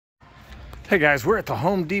Hey guys, we're at the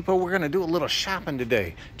Home Depot. We're going to do a little shopping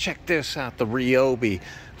today. Check this out, the Ryobi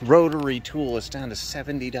rotary tool is down to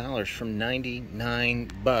 $70 from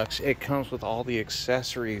 99 bucks. It comes with all the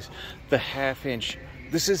accessories, the half-inch.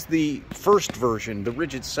 This is the first version, the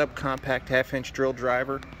rigid subcompact half-inch drill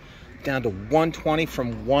driver, down to $120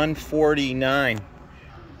 from $149.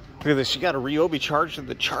 Look at this, you got a Ryobi charger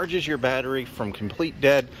that charges your battery from complete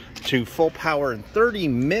dead to full power in 30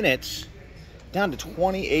 minutes. Down to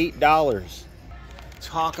 $28.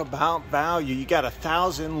 Talk about value. You got a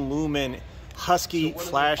 1,000 lumen Husky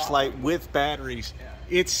flashlight with batteries.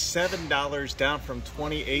 It's $7 down from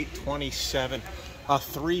 $28.27. A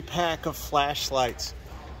 3-pack of flashlights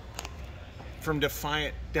from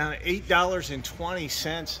Defiant down to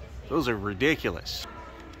 $8.20. Those are ridiculous.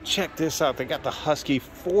 Check this out. They got the Husky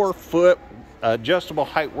 4-foot adjustable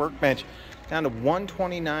height workbench down to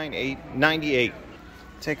 $129.98.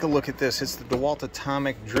 Take a look at this. It's the Dewalt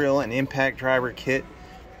atomic drill and impact driver kit.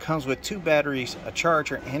 Comes with 2 batteries, a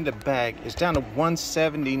charger, and a bag. It's down to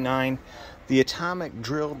 $179. The atomic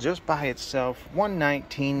drill just by itself,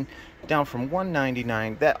 $119, down from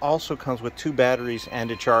 $199. That also comes with 2 batteries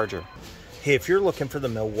and a charger. Hey, if you're looking for the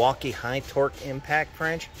Milwaukee high torque impact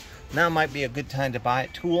wrench, now might be a good time to buy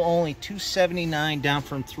it. Tool only $279, down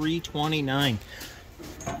from $329.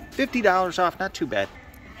 $50 off, not too bad.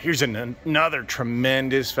 Here's another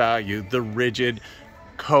tremendous value, the ridgid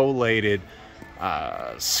collated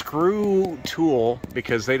screw tool,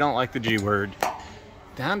 because they don't like the G word,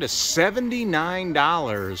 down to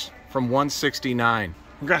 $79 from $169.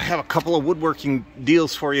 We're gonna have a couple of woodworking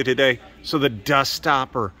deals for you today. So the dust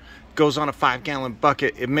stopper goes on a 5-gallon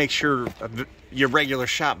bucket. It makes your regular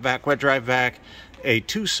shop vac, wet dry vac, a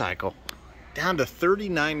 2-cycle, down to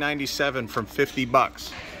 $39.97 from 50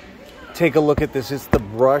 bucks. Take a look at this. It's the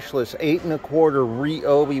brushless 8 1/4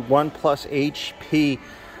 Ryobi 1+ HP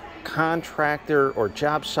contractor or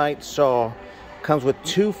job site saw. Comes with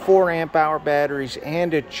 2 4-amp-hour batteries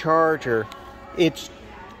and a charger. It's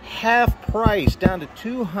half price, down to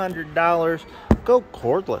 $200. Go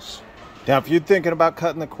cordless. Now, if you're thinking about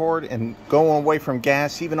cutting the cord and going away from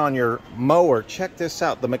gas, even on your mower, check this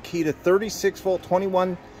out. The Makita 36-volt,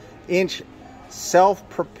 21-inch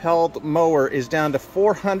self-propelled mower is down to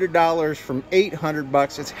 $400 from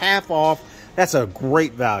 $800. It's half off. That's a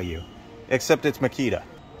great value, except it's Makita.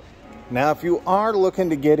 Now, if you are looking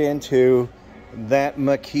to get into that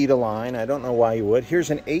Makita line, I don't know why you would. Here's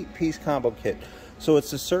an 8-piece combo kit. So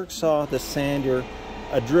it's the circ saw, the sander,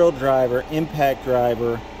 a drill driver, impact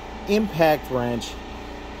wrench,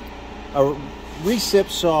 a recip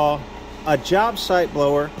saw, a job site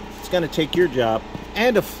blower. It's going to take your job,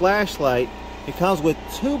 and a flashlight. It comes with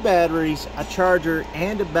 2 batteries, a charger,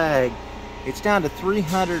 and a bag. It's down to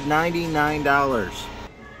 $399.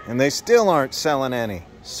 And they still aren't selling any.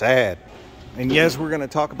 Sad. And yes, we're going to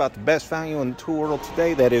talk about the best value in the tool world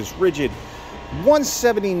today. That is ridgid.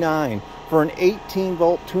 $179 for an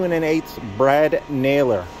 18-volt, 2 1/8 brad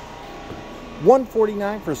nailer.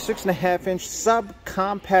 $149 for a 6.5-inch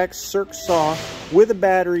subcompact circ saw with a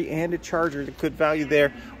battery and a charger. Good value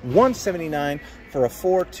there. $179 for a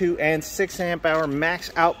 4, 2, and 6-amp-hour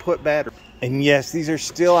max output battery. And yes, these are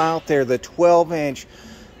still out there. The 12-inch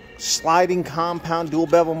sliding compound dual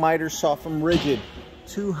bevel miter saw from Ridgid,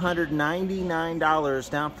 $299,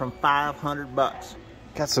 down from $500.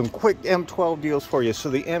 Got some quick M12 deals for you. So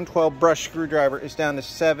the M12 brush screwdriver is down to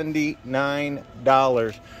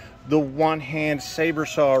 $79. The one-hand saber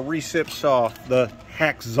saw, recip saw, the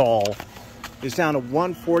Hacksaw, is down to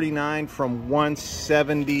 $149 from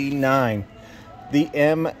 $179. The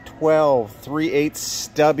M12 3/8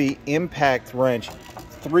 stubby impact wrench,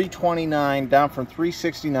 $329, down from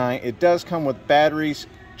 $369. It does come with batteries,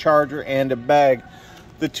 charger, and a bag.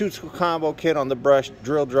 The 2-tool combo kit on the brush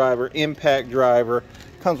drill driver, impact driver,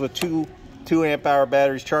 comes with 2 2-amp-hour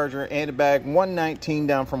batteries, charger, and a bag. $119,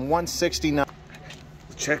 down from $169.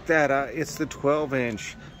 Check that out. It's the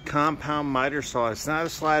 12-inch compound miter saw. It's not a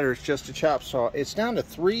slider, it's just a chop saw. It's down to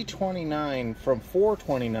 $329 from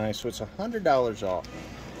 $429, so it's $100 off.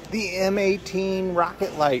 The M18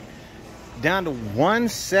 rocket light, down to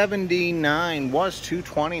 $179, was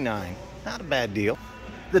 $229. Not a bad deal.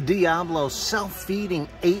 The Diablo self-feeding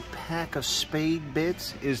 8-pack of spade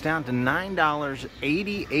bits is down to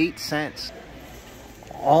 $9.88.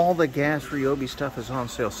 All the gas Ryobi stuff is on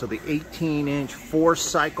sale. So the 18-inch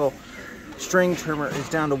 4-cycle string trimmer is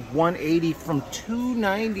down to $180 from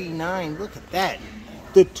 $299. Look at that.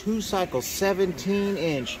 The 2-cycle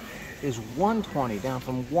 17-inch is $120, down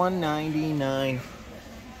from $199.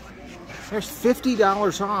 There's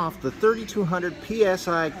 $50 off the 3200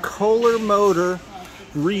 PSI Kohler motor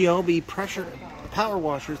Ryobi pressure power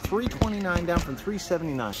washer, $329 down from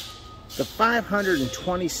 $379. The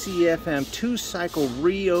 520 CFM 2-cycle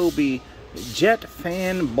ryobi jet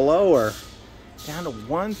fan blower down to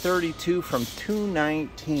 $132 from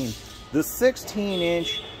 $219. The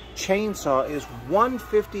 16-inch chainsaw is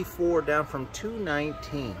 $154 down from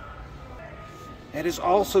 $219. It is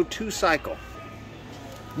also 2-cycle.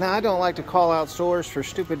 Now, I don't like to call out stores for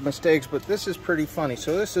stupid mistakes, but this is pretty funny.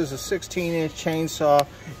 So this is a 16-inch chainsaw.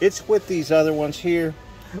 It's with these other ones here,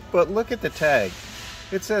 but look at the tag.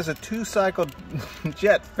 It says a 2-cycle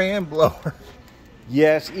jet fan blower.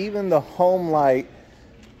 Yes, even the Homelight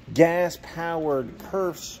gas-powered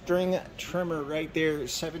curved string trimmer right there,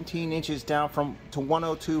 17 inches down to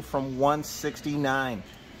 102 from 169.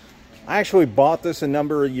 I actually bought this a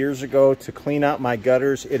number of years ago to clean out my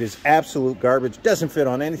gutters. It is absolute garbage. Doesn't fit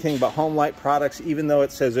on anything but Homelight products, even though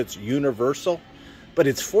it says it's universal. But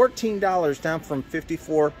it's $14 down from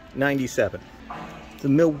 $54.97. The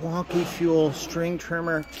Milwaukee Fuel string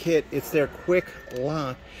trimmer kit, it's their quick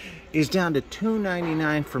lock, is down to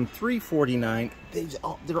 $2.99 from $3.49.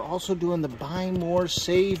 They're also doing the buy more,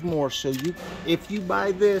 save more. So if you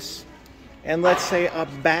buy this, and let's say a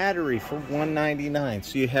battery for $1.99,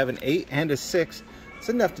 so you have an 8 and a 6, it's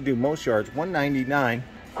enough to do most yards, $1.99.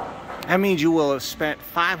 That means you will have spent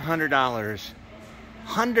 $500,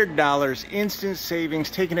 $100 instant savings,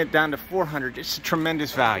 taking it down to $400. It's a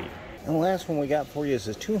tremendous value. And the last one we got for you is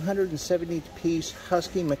a 270-piece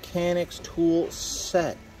Husky Mechanics tool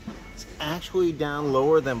set. It's actually down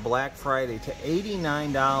lower than Black Friday to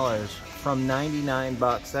 $89 from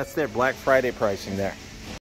 $99. That's their Black Friday pricing there.